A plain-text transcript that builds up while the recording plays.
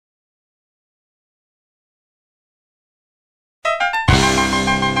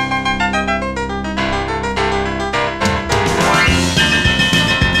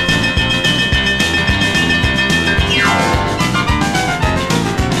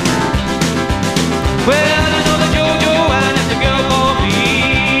Well, you know that JoJo Wine is the girl for me.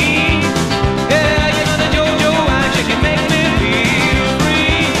 Yeah, you know that JoJo Wine, she can make me feel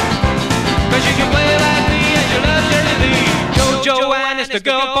free. 'Cause she can play like me and she loves Jerry Lee. JoJo Wine is the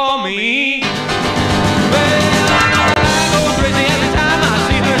girl for me. Well, I go crazy every time I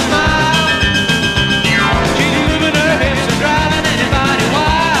see her smile. She's moving her hips and driving anybody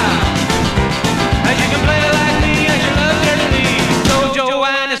wild. And she can play like me and she loves Jerry Lee. JoJo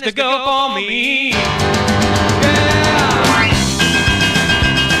Wine is the girl for me.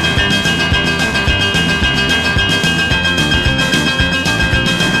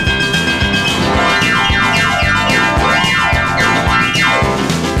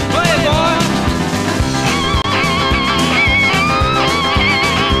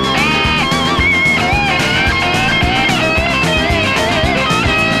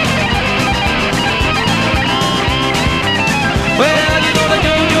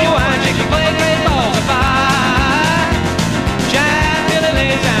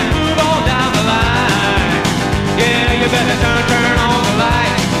 Turn on the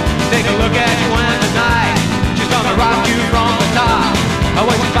light. Take a look at you and tonight. She's gonna rock you from the top.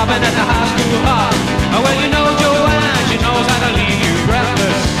 When she's popping at the high school hop. Well, you know Joanne, she knows how to leave you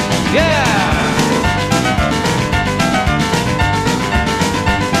breathless. Yeah.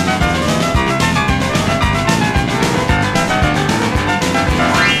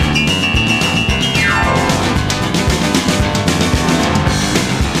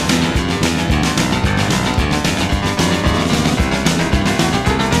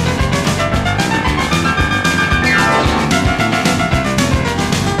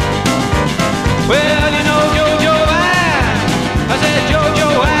 Well, you know JoJo Wine. I said JoJo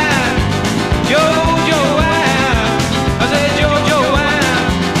Wine. JoJo Wine. I said JoJo Wine.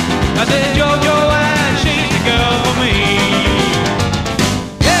 I said JoJo Wine. She's the girl for me.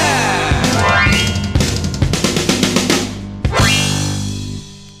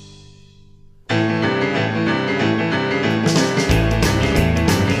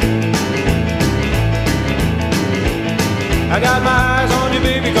 I got my eyes on you,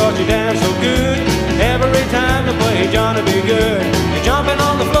 baby, 'cause you dance so good. Every time to play Johnny Be Good. You're jumping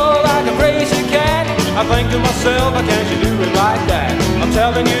on the floor like a crazy cat. I think to myself, why can't you do it like that? I'm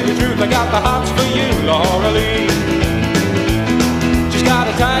telling you the truth, I got the hots for you, Laura Lee. She's got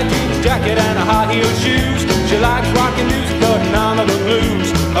a tight jeans jacket and a high-heeled shoes. She likes rockin' music, but none of the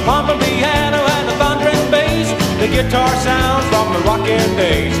blues. A pumping piano and a thundering bass. The guitar sounds from the rockin'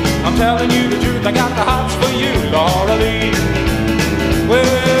 days. I'm telling you the truth, I got the hots for you, Laura Lee.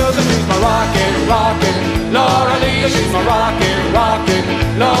 Well, she's my rockin', rockin', Laura Lee. She's my rockin', rockin',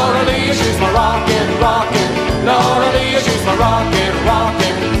 Laura Lee. She's my rockin', rockin', Laura Lee. She's my rockin',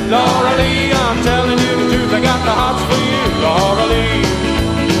 rockin', Laura Lee. I'm telling you the truth, I got the hots for you, Laura Lee.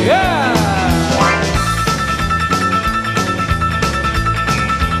 Yeah.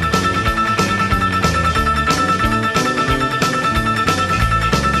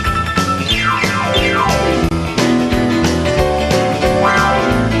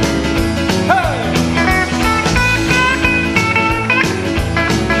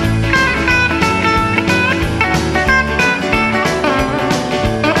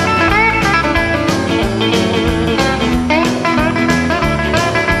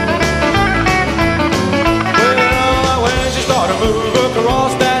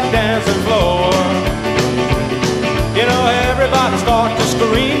 Start to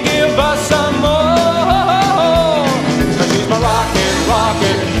scream, give us some more. She's my rockin',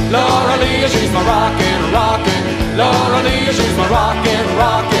 rockin', Laura Lee. She's my rockin', rockin', Laura Lee. She's my rockin',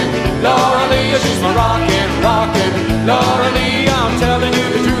 rockin', Laura Lee. She's my rockin', rockin', Laura Lee. I'm telling you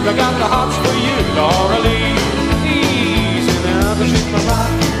the truth, I got the hots for you, Laura Lee. Easy now, but she's my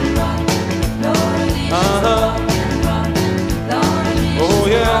rockin', rockin', Laura Lee. Oh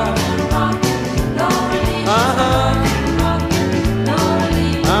yeah.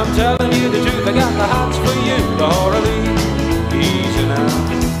 I'm telling you the truth, I got the hots for you, Laura Lee. Easy now.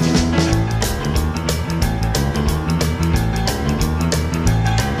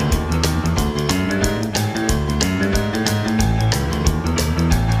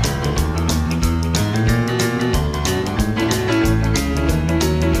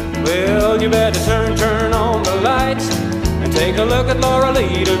 Well, you better turn on the lights and take a look at Laura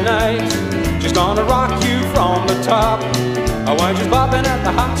Lee tonight. She's gonna rock you from the top. When she's bopping at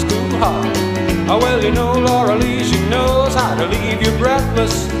the high school hop. Well, you know Laura Lee, she knows how to leave you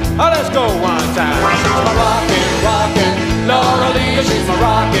breathless. Let's go one time. She's my rockin', rockin', Laura Lee. She's my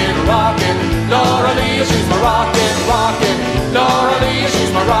rockin', rockin', Laura Lee. She's my rockin', rockin', Laura Lee.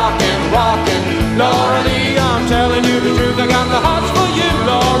 She's my rockin', rockin', Laura Lee. I'm telling you the truth, I got the hots for you,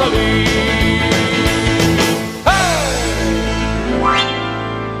 Laura Lee.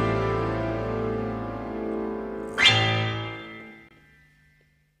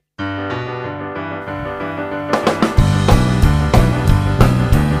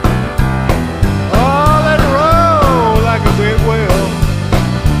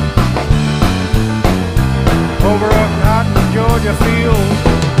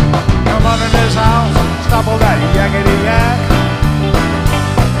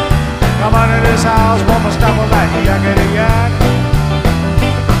 to this house, want my stuff like yakety yak.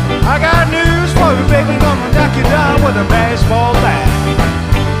 I got news for you, baby, gonna knock you down with a baseball bat.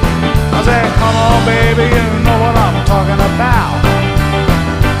 I said, come on, baby, you know what I'm talking about.